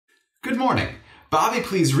Good morning. Bobby,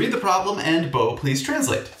 please read the problem, and Bo, please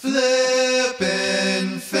translate.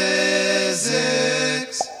 Flippin'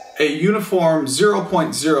 physics. A uniform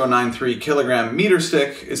 0.093 kilogram meter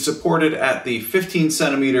stick is supported at the 15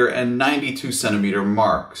 centimeter and 92 centimeter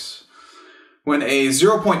marks. When a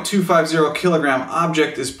 0.250 kilogram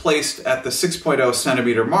object is placed at the 6.0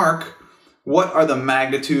 centimeter mark, what are the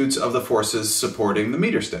magnitudes of the forces supporting the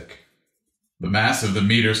meter stick? The mass of the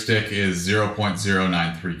meter stick is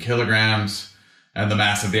 0.093 kilograms, and the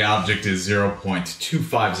mass of the object is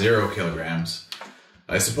 0.250 kilograms.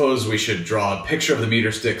 I suppose we should draw a picture of the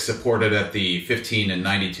meter stick supported at the 15 and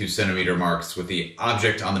 92 centimeter marks with the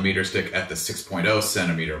object on the meter stick at the 6.0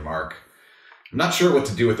 centimeter mark. I'm not sure what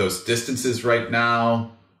to do with those distances right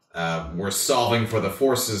now. We're solving for the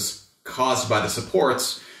forces caused by the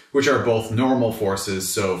supports, which are both normal forces,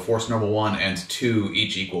 so force normal 1 and 2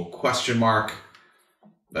 each equal question mark.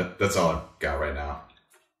 That's all I've got right now.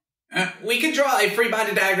 We could draw a free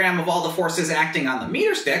body diagram of all the forces acting on the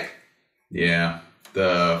meter stick. Yeah,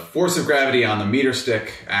 the force of gravity on the meter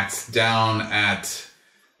stick acts down at...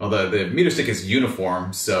 Well, the meter stick is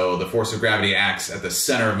uniform, so the force of gravity acts at the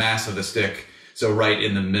center of mass of the stick, so right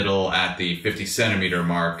in the middle at the 50 centimeter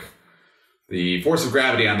mark. The force of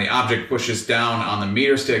gravity on the object pushes down on the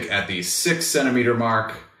meter stick at the 6 centimeter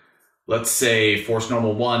mark. Let's say force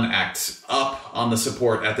normal 1 acts up on the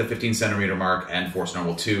support at the 15 centimeter mark, and force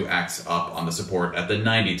normal 2 acts up on the support at the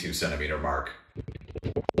 92 centimeter mark.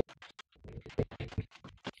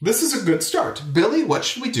 This is a good start. Billy, what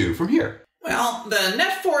should we do from here? Well, the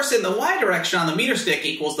net force in the y direction on the meter stick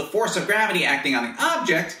equals the force of gravity acting on the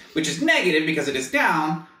object, which is negative because it is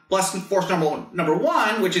down, plus force normal number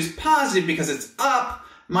 1, which is positive because it's up,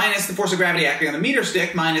 minus the force of gravity acting on the meter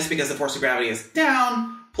stick, minus because the force of gravity is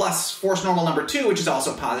down, plus force normal number 2, which is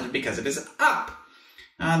also positive because it is up.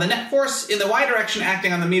 The net force in the y direction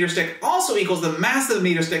acting on the meter stick also equals the mass of the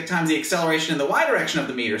meter stick times the acceleration in the y direction of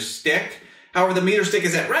the meter stick. However, the meter stick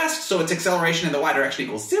is at rest, so its acceleration in the y direction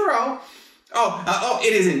equals 0.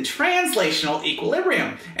 It is in translational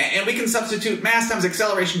equilibrium. And we can substitute mass times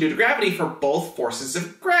acceleration due to gravity for both forces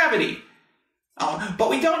of gravity. But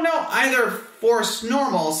we don't know either force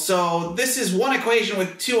normal, so this is one equation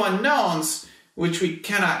with two unknowns, which we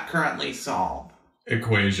cannot currently solve.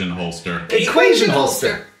 Equation holster. Equation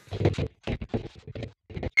holster!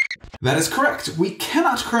 That is correct. We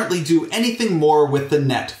cannot currently do anything more with the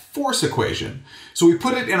net force equation, so we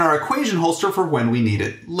put it in our equation holster for when we need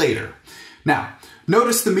it later. Now,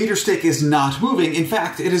 notice the meter stick is not moving. In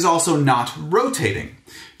fact, it is also not rotating.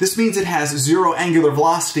 This means it has 0 angular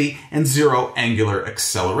velocity and 0 angular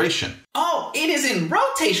acceleration. Oh, it is in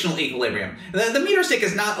rotational equilibrium. The meter stick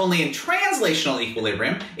is not only in translational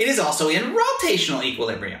equilibrium, it is also in rotational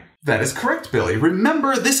equilibrium. That is correct, Billy.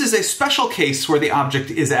 Remember, this is a special case where the object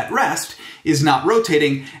is at rest, is not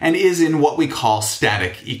rotating, and is in what we call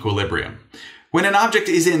static equilibrium. When an object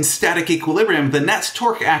is in static equilibrium, the net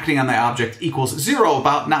torque acting on the object equals 0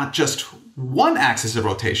 about not just one axis of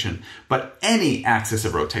rotation, but any axis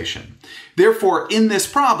of rotation. Therefore, in this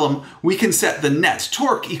problem, we can set the net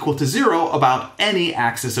torque equal to 0 about any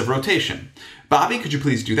axis of rotation. Bobby, could you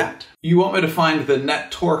please do that? You want me to find the net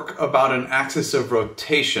torque about an axis of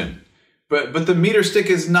rotation, but the meter stick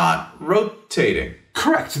is not rotating.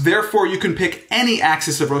 Correct. Therefore, you can pick any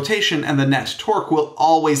axis of rotation and the net torque will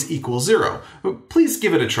always equal 0. Please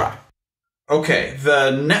give it a try. Okay,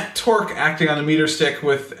 the net torque acting on the meter stick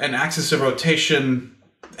with an axis of rotation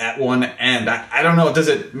at one end. I don't know, does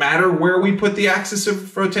it matter where we put the axis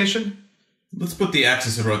of rotation? Let's put the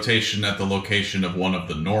axis of rotation at the location of one of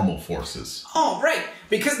the normal forces. Oh, right,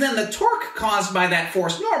 because then the torque caused by that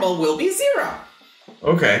force normal will be 0.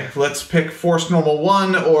 Okay, let's pick force normal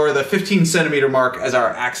 1 or the 15 centimeter mark as our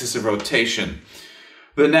axis of rotation.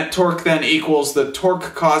 The net torque then equals the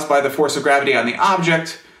torque caused by the force of gravity on the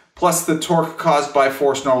object, plus the torque caused by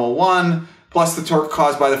force normal 1, plus the torque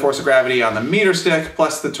caused by the force of gravity on the meter stick,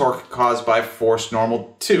 plus the torque caused by force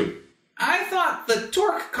normal 2. I thought the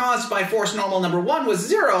torque caused by force normal number 1 was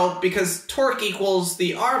 0 because torque equals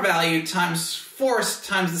the r value times force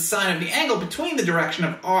times the sine of the angle between the direction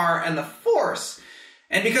of r and the force.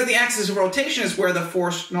 And because the axis of rotation is where the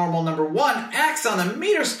force normal number 1 acts on the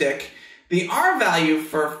meter stick, the r value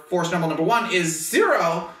for force normal number 1 is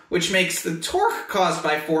 0, which makes the torque caused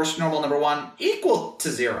by force normal number 1 equal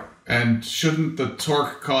to 0. And shouldn't the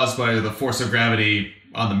torque caused by the force of gravity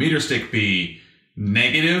on the meter stick be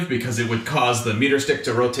negative because it would cause the meter stick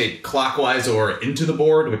to rotate clockwise or into the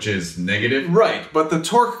board, which is negative? Right, but the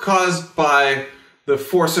torque caused by the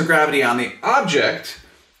force of gravity on the object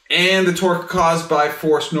and the torque caused by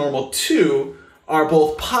force normal 2 are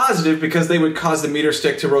both positive because they would cause the meter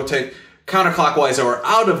stick to rotate counterclockwise or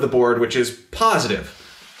out of the board, which is positive.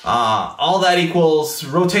 All that equals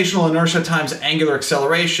rotational inertia times angular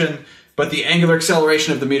acceleration, but the angular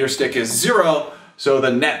acceleration of the meter stick is 0, so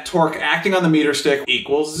the net torque acting on the meter stick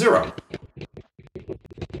equals 0.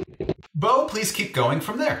 Bo, please keep going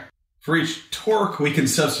from there. For each torque, we can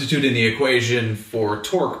substitute in the equation for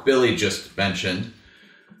torque Billy just mentioned.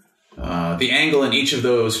 The angle in each of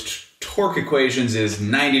those torque equations is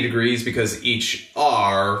 90 degrees because each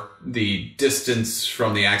r, the distance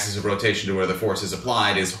from the axis of rotation to where the force is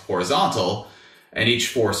applied, is horizontal, and each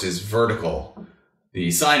force is vertical. The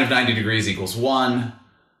sine of 90 degrees equals 1.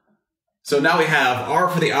 So now we have r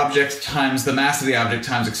for the object times the mass of the object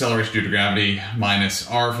times acceleration due to gravity minus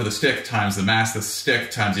r for the stick times the mass of the stick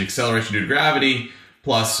times the acceleration due to gravity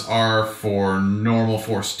plus r for normal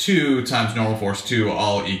force 2 times normal force 2,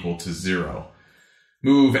 all equal to 0.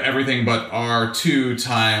 Move everything but r2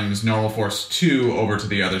 times normal force 2 over to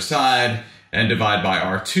the other side and divide by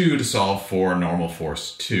r2 to solve for normal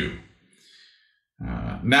force 2.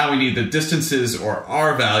 Now we need the distances or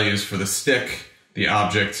r values for the stick, the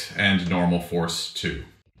object, and normal force 2.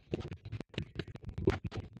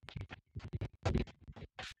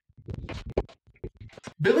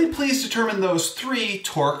 Billy, please determine those 3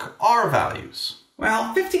 torque R values.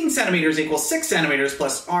 Well, 15 centimeters equals 6 centimeters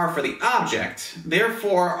plus r for the object.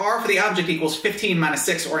 Therefore, r for the object equals 15 minus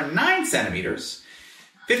 6, or 9 centimeters.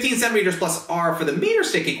 15 centimeters plus r for the meter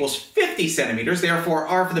stick equals 50 centimeters. Therefore,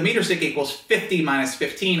 r for the meter stick equals 50 minus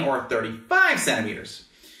 15, or 35 centimeters.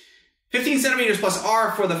 15 centimeters plus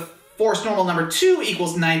r for the force normal number 2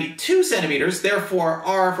 equals 92 centimeters. Therefore,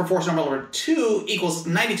 r for force normal number 2 equals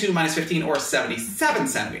 92 minus 15, or 77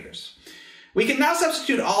 centimeters. We can now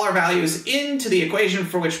substitute all our values into the equation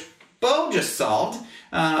for which Bo just solved.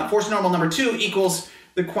 Force normal number 2 equals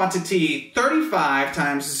the quantity 35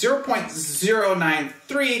 times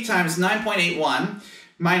 0.093 times 9.81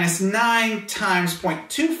 minus 9 times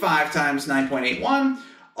 0.25 times 9.81,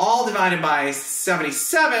 all divided by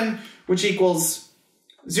 77, which equals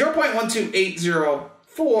 0.12804,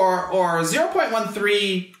 or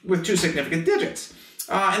 0.13 with 2 significant digits.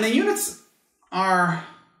 And the units are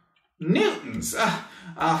newtons.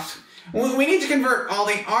 We need to convert all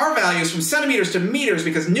the r values from centimeters to meters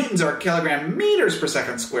because newtons are kilogram meters per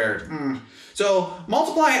second squared. So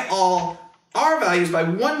multiply all r values by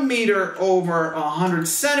 1 meter over 100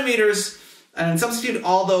 centimeters and substitute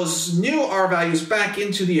all those new r values back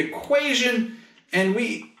into the equation, and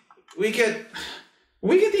we get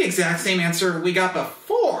the exact same answer we got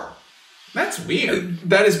before. That's weird.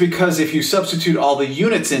 That is because if you substitute all the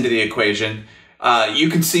units into the equation, you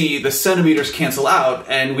can see the centimeters cancel out,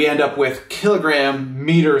 and we end up with kilogram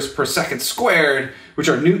meters per second squared, which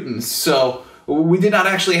are newtons. So we did not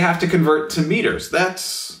actually have to convert to meters.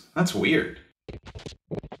 That's weird.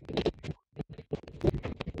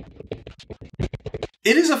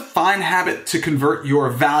 It is a fine habit to convert your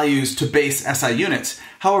values to base SI units.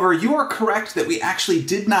 However, you are correct that we actually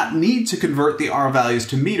did not need to convert the R values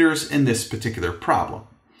to meters in this particular problem.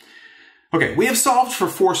 Okay, we have solved for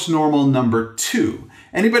force normal number 2.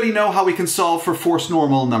 Anybody know how we can solve for force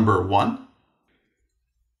normal number 1?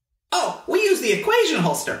 Oh, we use the equation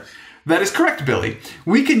holster. That is correct, Billy.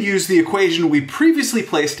 We can use the equation we previously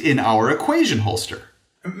placed in our equation holster.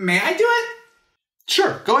 May I do it?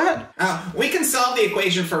 Sure, go ahead. We can solve the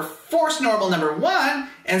equation for force normal number 1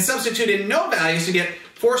 and substitute in no values to get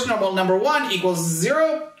force normal number 1 equals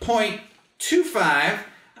 0.25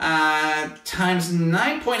 times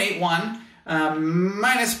 9.81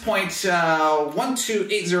 minus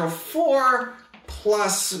 0.12804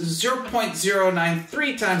 plus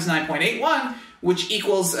 0.093 times 9.81, which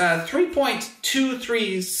equals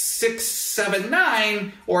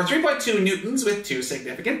 3.23679, or 3.2 newtons with 2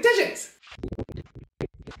 significant digits.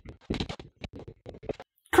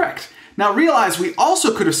 Correct. Now realize we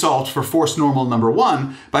also could have solved for force normal number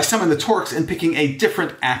 1 by summing the torques and picking a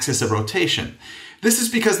different axis of rotation. This is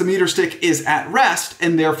because the meter stick is at rest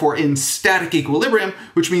and therefore in static equilibrium,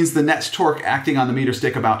 which means the net torque acting on the meter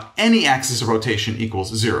stick about any axis of rotation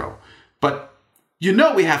equals 0. But you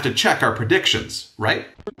know we have to check our predictions, right?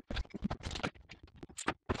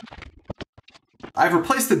 I've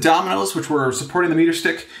replaced the dominoes, which were supporting the meter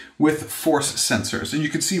stick, with force sensors. And you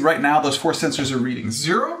can see right now those force sensors are reading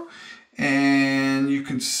 0. And you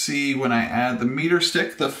can see when I add the meter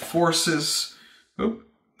stick, the forces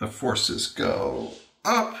go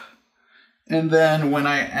up. And then when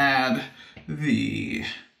I add the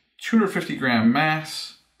 250 gram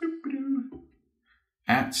mass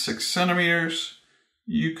at 6 centimeters,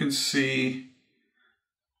 you can see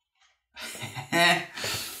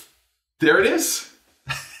there it is.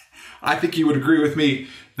 I think you would agree with me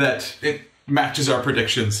that it matches our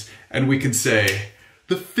predictions, and we can say,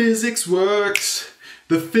 the physics works.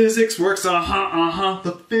 The physics works, the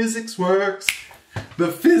physics works.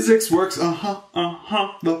 The physics works,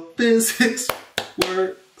 the physics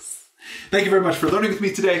works. Thank you very much for learning with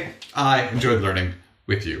me today. I enjoyed learning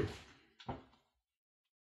with you.